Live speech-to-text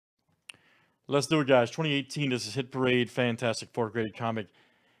Let's do it, guys. 2018. This is Hit Parade, fantastic 4th grade comic,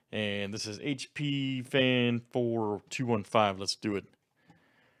 and this is HP Fan 4215. Let's do it.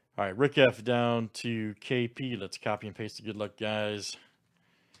 All right, Rick F down to KP. Let's copy and paste the good luck, guys.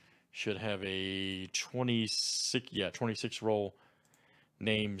 Should have a 26 roll.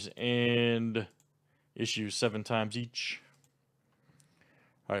 Names and issues 7 times each.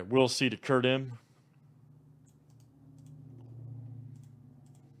 All right, Will C to Kurt M.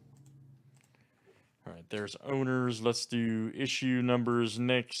 All right, there's owners. Let's do issue numbers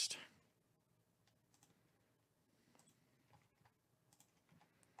next.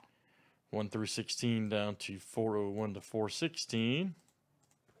 One through 16 down to 401 to 416.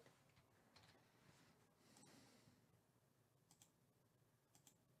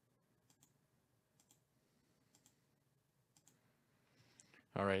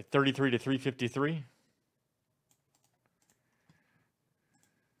 All right, 33 to 353.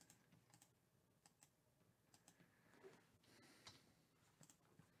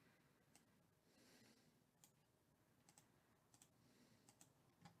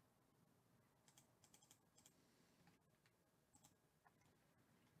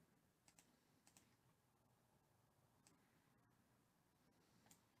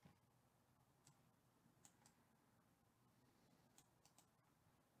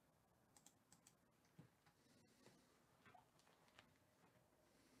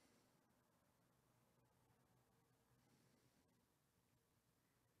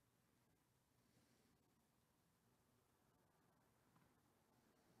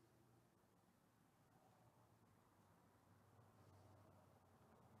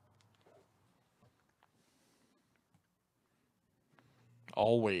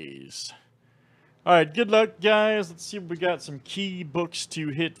 Always. All right, good luck, guys. Let's see if we got some key books to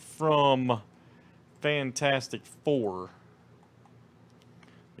hit from Fantastic Four.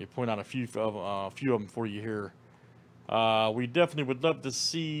 Let me point out a few of them for you here. We definitely would love to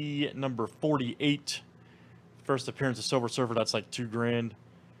see number 48. First appearance of Silver Surfer, that's like $2 grand.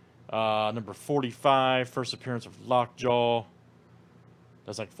 Number 45, first appearance of Lockjaw.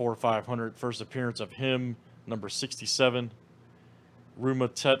 That's like 400 or 500. First appearance of him, number 67.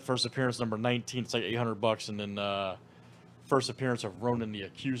 Ruma Tet, first appearance number 19. It's like $800. And then first appearance of Ronan the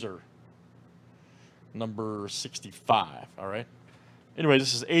Accuser, number 65. All right. Anyway,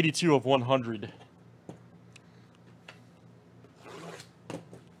 this is 82 of 100.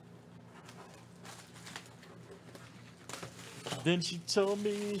 Then she told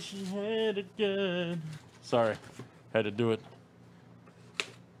me she had a gun. Sorry, had to do it.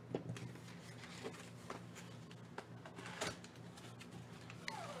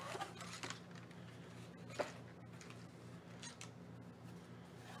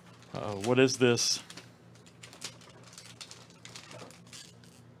 What is this?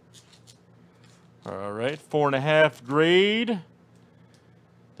 All right, 4.5 grade.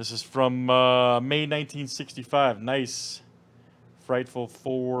 This is from May 1965. Nice. Frightful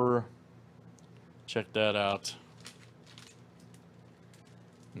 4. Check that out.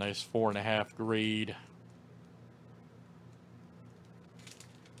 Nice 4.5 grade.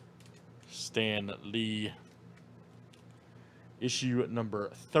 Stan Lee. Issue number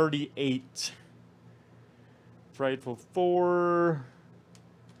 38. Frightful 4.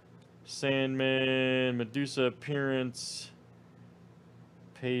 Sandman. Medusa appearance.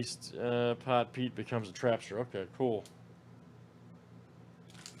 Paste. Pot Pete becomes a trapster. Okay, cool.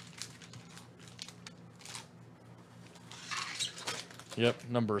 Yep,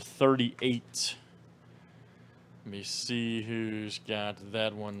 number 38. Let me see who's got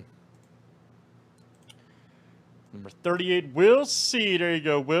that one. Number 38, Will C. There you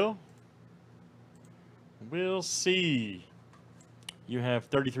go, Will. Will C. You have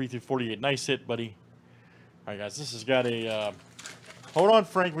 33 through 48. Nice hit, buddy. All right, guys, this has got a... hold on,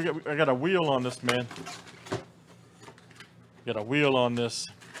 Frank. I got a wheel on this, man. Got a wheel on this.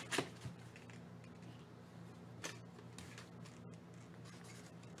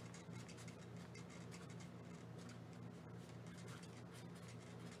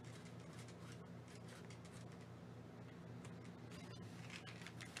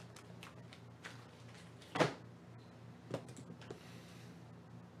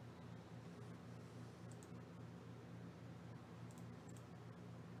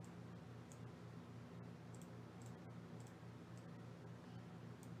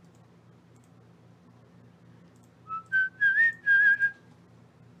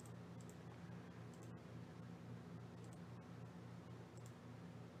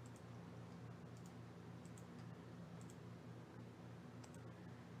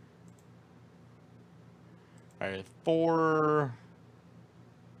 All right, 4.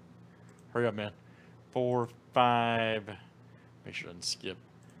 Hurry up, man. 4, 5. Make sure I didn't skip.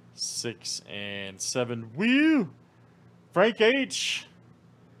 6 and 7. Woo! Frank H.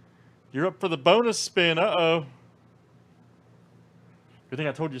 You're up for the bonus spin. Uh-oh. Good thing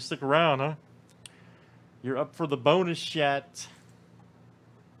I told you to stick around, huh? You're up for the bonus shot.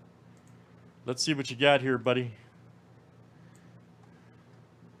 Let's see what you got here, buddy.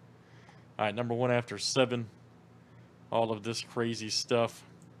 All right, number 1 after 7. All of this crazy stuff.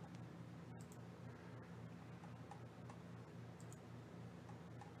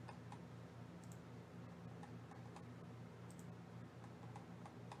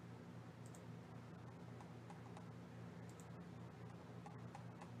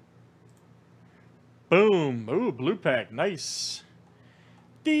 Boom. Ooh, blue pack. Nice.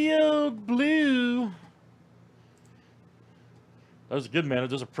 The old blue. Those are good, man.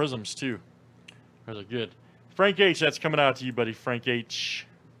 Those are prisms, too. Those are good. Frank H, that's coming out to you, buddy. Frank H.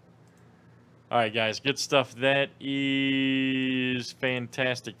 All right, guys. Good stuff. That is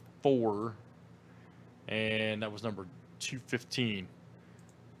Fantastic 4. And that was number 215.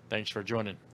 Thanks for joining.